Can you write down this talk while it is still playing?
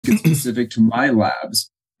specific to my labs,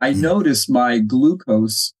 I noticed my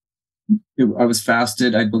glucose, I was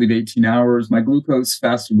fasted, I believe 18 hours. My glucose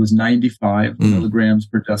fasted was 95 milligrams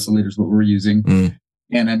per deciliter is what we're using.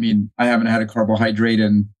 And I mean, I haven't had a carbohydrate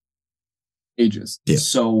in ages. Yeah.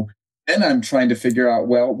 So then I'm trying to figure out,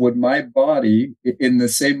 well, would my body, in the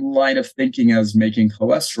same line of thinking as making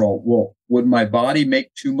cholesterol, well, would my body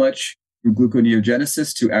make too much through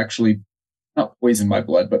gluconeogenesis to actually not poison my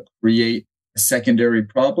blood, but create a secondary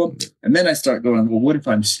problem? And then I start going, well, what if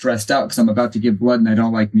I'm stressed out because I'm about to give blood and I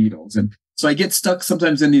don't like needles? And so I get stuck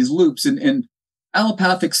sometimes in these loops, and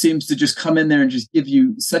allopathic seems to just come in there and just give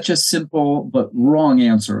you such a simple but wrong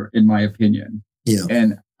answer, in my opinion. Yeah.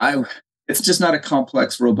 And it's just not a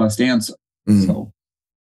complex, robust answer. So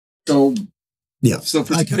for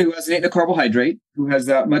somebody who hasn't eaten a carbohydrate, who has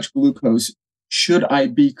that much glucose, should I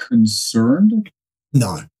be concerned?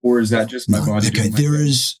 No. Or is that just my body? Okay, there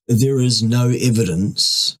is no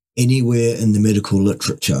evidence anywhere in the medical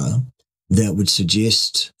literature that would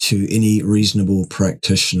suggest to any reasonable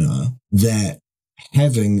practitioner that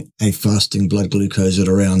having a fasting blood glucose at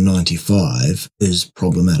around 95 is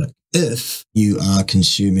problematic if you are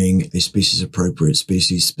consuming a species-appropriate,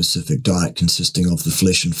 species-specific diet consisting of the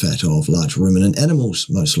flesh and fat of large ruminant animals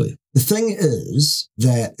mostly. The thing is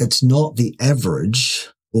that it's not the average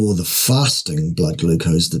or the fasting blood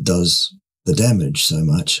glucose that does the damage so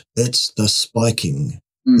much. It's the spiking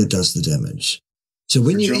that does the damage. So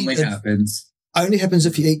when you eat, only happens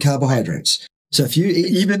if you eat carbohydrates. So if you eat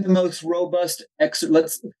even the most robust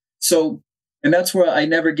and that's where I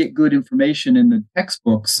never get good information in the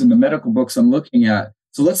textbooks and the medical books I'm looking at.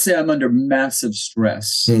 So let's say I'm under massive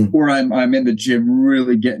stress, or I'm in the gym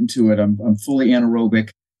really getting to it. I'm fully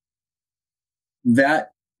anaerobic.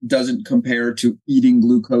 That doesn't compare to eating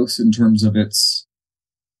glucose in terms of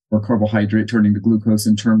or carbohydrate turning to glucose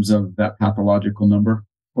in terms of that pathological number.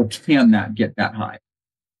 Or can that get that high?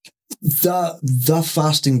 The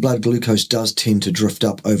fasting blood glucose does tend to drift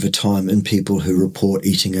up over time in people who report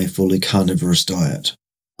eating a fully carnivorous diet.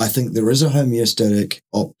 I think there is a homeostatic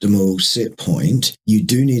optimal set point. You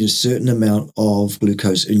do need a certain amount of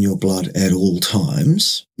glucose in your blood at all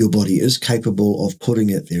times. Your body is capable of putting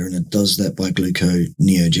it there, and it does that by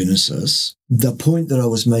gluconeogenesis. The point that I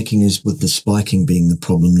was making is with the spiking being the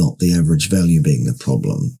problem, not the average value being the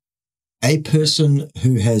problem. A person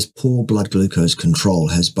who has poor blood glucose control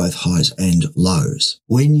has both highs and lows.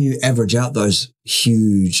 When you average out those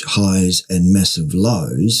huge highs and massive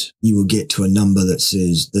lows, you will get to a number that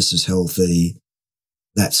says this is healthy,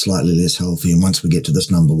 that's slightly less healthy, and once we get to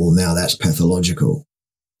this number, well, now that's pathological.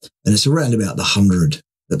 And it's around about the 100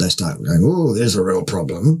 that they start going, oh, there's a real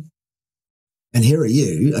problem. And here are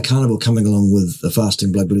you, a carnivore coming along with a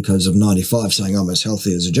fasting blood glucose of 95 saying I'm as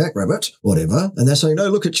healthy as a jackrabbit, whatever. And they're saying, no,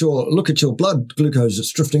 look at your blood glucose.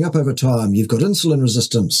 It's drifting up over time. You've got insulin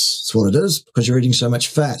resistance. That's what it is because you're eating so much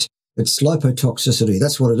fat. It's lipotoxicity.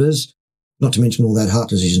 That's what it is. Not to mention all that heart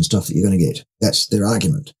disease and stuff that you're going to get. That's their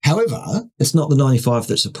argument. However, it's not the 95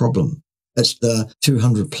 that's a problem. It's the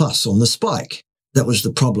 200 plus on the spike. That was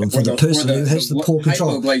the problem for the person who has the poor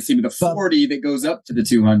control. Hypoglycemia, the 40 that goes up to the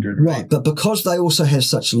 200. Right, but because they also have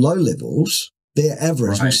such low levels, their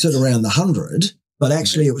average will sit around the 100, but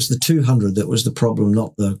actually it was the 200 that was the problem,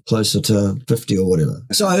 not the closer to 50 or whatever.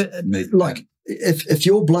 So, like, if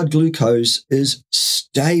your blood glucose is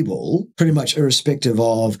stable, pretty much irrespective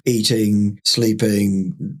of eating,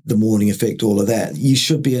 sleeping, the morning effect, all of that, you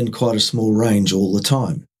should be in quite a small range all the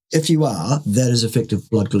time. If you are, that is effective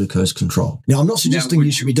blood glucose control. Now, I'm not suggesting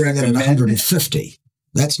you should be doing that at 150.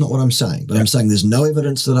 That's not what I'm saying. But I'm saying there's no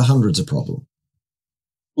evidence that 100's a problem.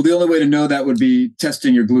 Well, the only way to know that would be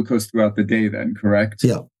testing your glucose throughout the day then, correct?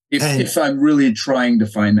 Yeah. If I'm really trying to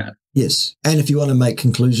find that. Yes. And if you want to make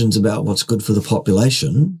conclusions about what's good for the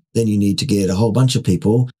population, then you need to get a whole bunch of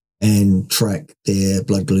people and track their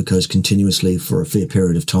blood glucose continuously for a fair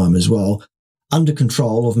period of time as well, under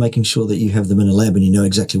control of making sure that you have them in a lab and you know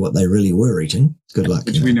exactly what they really were eating. Good luck.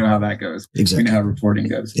 Which we know how that goes. Exactly. We know how reporting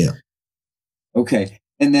goes. Yeah. Okay.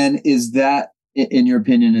 And then is that, in your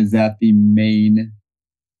opinion, is that the main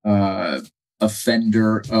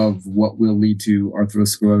offender of what will lead to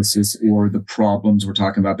arthrosclerosis or the problems we're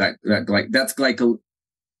talking about? That's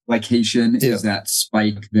glycation is that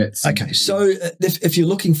spike that's... Okay. So if you're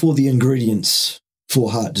looking for the ingredients for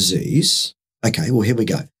heart disease, okay, well, here we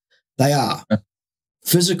go. They are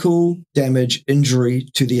physical damage, injury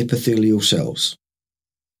to the epithelial cells.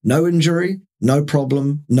 No injury, no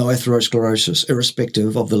problem, no atherosclerosis,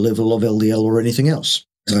 irrespective of the level of LDL or anything else.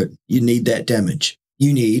 So you need that damage.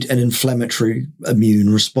 You need an inflammatory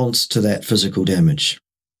immune response to that physical damage.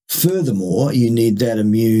 Furthermore, you need that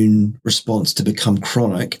immune response to become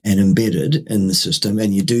chronic and embedded in the system,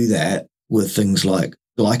 and you do that with things like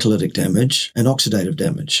glycolytic damage and oxidative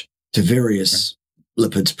damage to various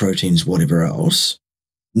lipids, proteins, whatever else.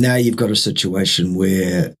 Now you've got a situation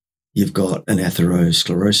where you've got an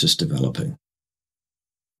atherosclerosis developing.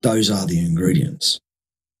 Those are the ingredients.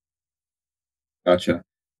 Gotcha.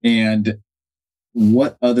 And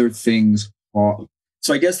what other things are...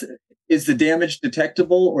 So I guess, is the damage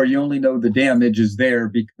detectable, or you only know the damage is there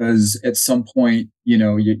because at some point,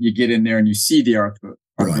 you get in there and you see the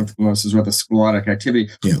atherosclerosis or the sclerotic activity?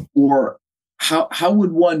 Yeah. Or how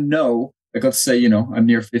would one know? Like, let's say, I'm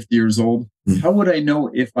near 50 years old. How would I know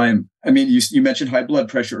if you mentioned high blood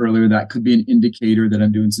pressure earlier. That could be an indicator that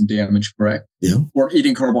I'm doing some damage, correct? Yeah. Or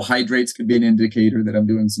eating carbohydrates could be an indicator that I'm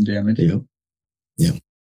doing some damage. Yeah. Yeah.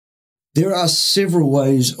 There are several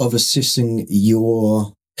ways of assessing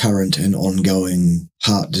your current and ongoing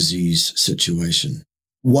heart disease situation.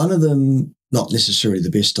 One of them, not necessarily the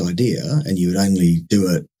best idea, and you would only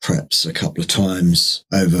do it perhaps a couple of times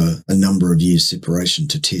over a number of years separation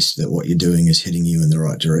to test that what you're doing is heading you in the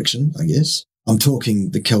right direction, I guess. I'm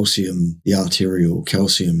talking the arterial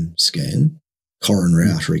calcium scan, coronary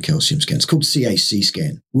artery calcium scan. It's called CAC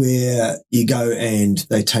scan, where you go and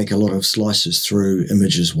they take a lot of slices through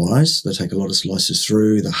images-wise. They take a lot of slices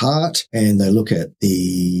through the heart and they look at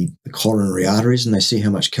the coronary arteries and they see how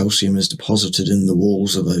much calcium is deposited in the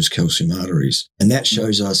walls of those calcium arteries. And that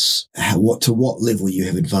shows us to what level you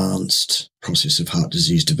have advanced process of heart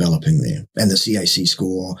disease developing there. And the CAC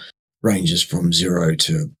score ranges from 0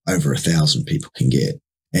 to over 1,000 people can get.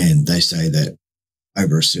 And they say that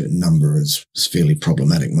over a certain number is fairly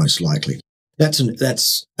problematic, most likely. That's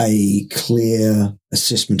a clear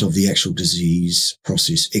assessment of the actual disease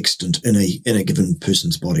process extant in a given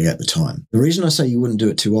person's body at the time. The reason I say you wouldn't do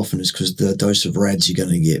it too often is because the dose of rads you're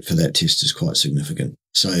going to get for that test is quite significant.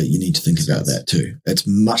 So you need to think about that too. It's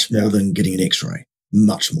much more than getting an X-ray,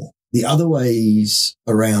 much more. The other ways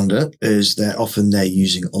around it is that often they're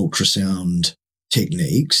using ultrasound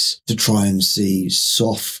techniques to try and see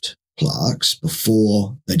soft plaques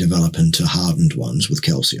before they develop into hardened ones with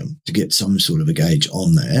calcium to get some sort of a gauge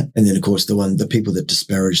on that. And then, of course, the people that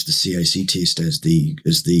disparage the CAC test as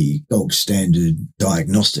the gold standard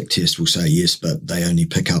diagnostic test will say, yes, but they only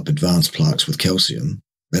pick up advanced plaques with calcium.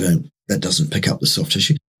 That doesn't pick up the soft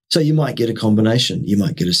tissue. So you might get a combination. You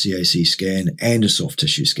might get a CAC scan and a soft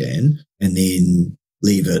tissue scan and then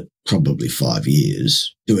leave it probably 5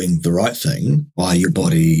 years doing the right thing by your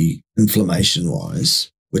body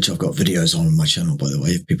inflammation-wise, which I've got videos on my channel, by the way,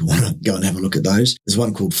 if people want to go and have a look at those. There's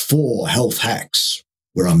one called 4 Health Hacks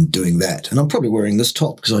where I'm doing that. And I'm probably wearing this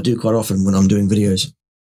top because I do quite often when I'm doing videos.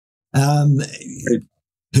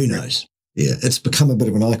 Who knows? Yeah, it's become a bit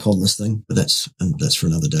of an icon, this thing, but that's for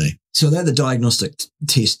another day. So they're the diagnostic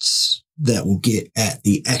tests that will get at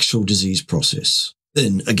the actual disease process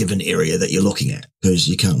in a given area that you're looking at, because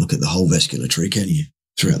you can't look at the whole vasculature, can you?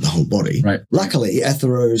 Throughout the whole body. Right. Luckily,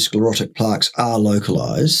 atherosclerotic plaques are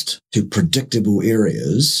localized to predictable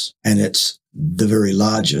areas, and it's the very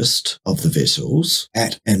largest of the vessels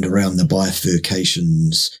at and around the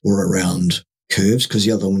bifurcations or around curves, because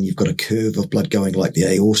the other one, you've got a curve of blood going like the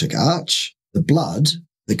aortic arch. The blood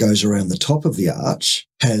that goes around the top of the arch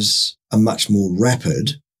has a much more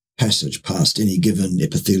rapid passage past any given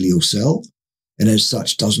epithelial cell, and as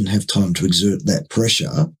such doesn't have time to exert that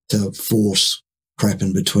pressure to force crap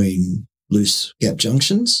in between loose gap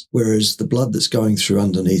junctions, whereas the blood that's going through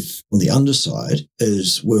underneath on the underside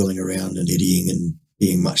is whirling around and eddying and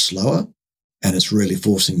being much slower, and it's really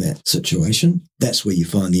forcing that situation. That's where you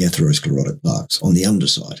find the atherosclerotic plaques on the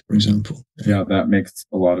underside, for example. Yeah, that makes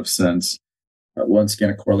a lot of sense. Once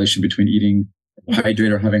again, a correlation between eating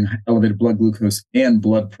carbohydrate or having elevated blood glucose and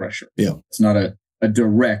blood pressure. Yeah. It's not a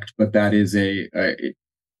direct, but that is is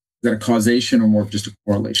that a causation or more of just a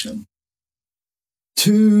correlation?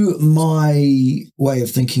 To my way of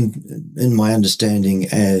thinking, in my understanding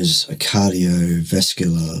as a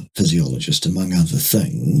cardiovascular physiologist, among other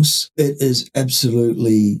things, it is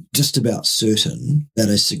absolutely just about certain that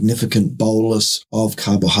a significant bolus of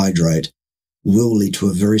carbohydrate will lead to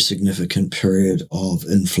a very significant period of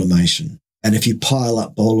inflammation. And if you pile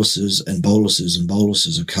up boluses and boluses and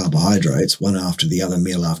boluses of carbohydrates, one after the other,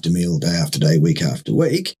 meal after meal, day after day, week after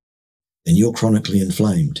week, then you're chronically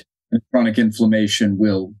inflamed. And chronic inflammation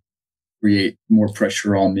will create more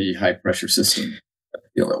pressure on the high pressure system. I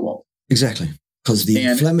feel it will. Exactly. Because the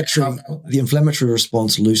inflammatory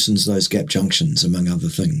response loosens those gap junctions, among other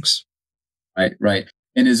things. Right.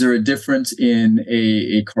 And is there a difference in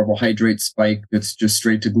a carbohydrate spike that's just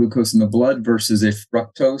straight to glucose in the blood versus a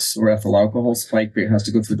fructose or ethyl alcohol spike that has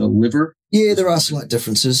to go through the liver? Yeah, there are slight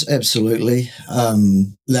differences, absolutely.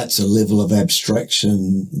 That's a level of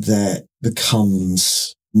abstraction that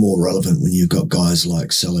becomes more relevant when you've got guys like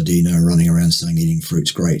Saladino running around saying eating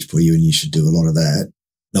fruit's great for you and you should do a lot of that.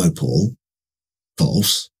 No, Paul.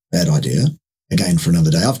 False. Bad idea. Again, for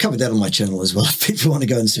another day. I've covered that on my channel as well. If people want to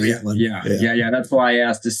go and see that one. Yeah. That's why I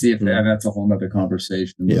asked to see if that's a whole nother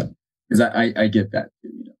conversation. Yeah. Because I get that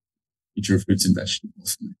too, you know. Eat your fruits and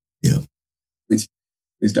vegetables. Yeah. Please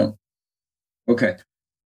don't. Okay.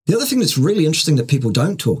 The other thing that's really interesting that people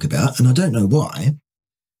don't talk about, and I don't know why,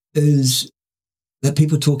 is that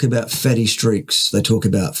people talk about fatty streaks. They talk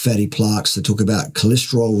about fatty plaques. They talk about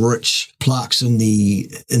cholesterol-rich plaques in the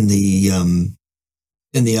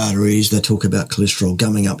arteries. They talk about cholesterol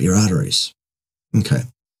gumming up your arteries. Okay.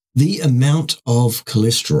 The amount of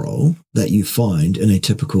cholesterol that you find in a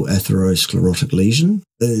typical atherosclerotic lesion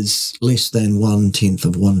is less than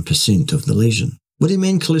 0.1% of the lesion. What do you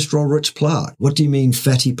mean cholesterol-rich plaque? What do you mean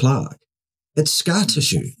fatty plaque? It's scar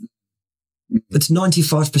tissue. It's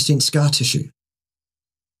 95% scar tissue.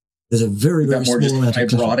 There's a very, very small amount of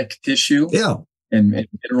fibrotic tissue. Yeah. And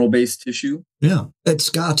mineral-based tissue. Yeah. It's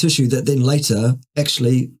scar tissue that then later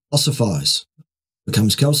actually ossifies,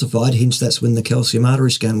 becomes calcified. Hence, that's when the calcium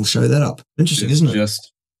artery scan will show that up. Interesting, isn't it?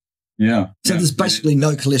 So there's basically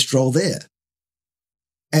no cholesterol there.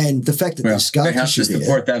 And the fact that there's scar tissue there... to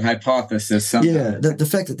support that hypothesis somehow. Yeah, the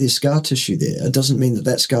fact that there's scar tissue there doesn't mean that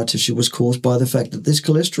that scar tissue was caused by the fact that there's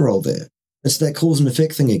cholesterol there. It's that cause and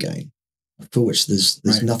effect thing again, for which there's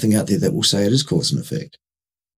nothing out there that will say it is cause and effect.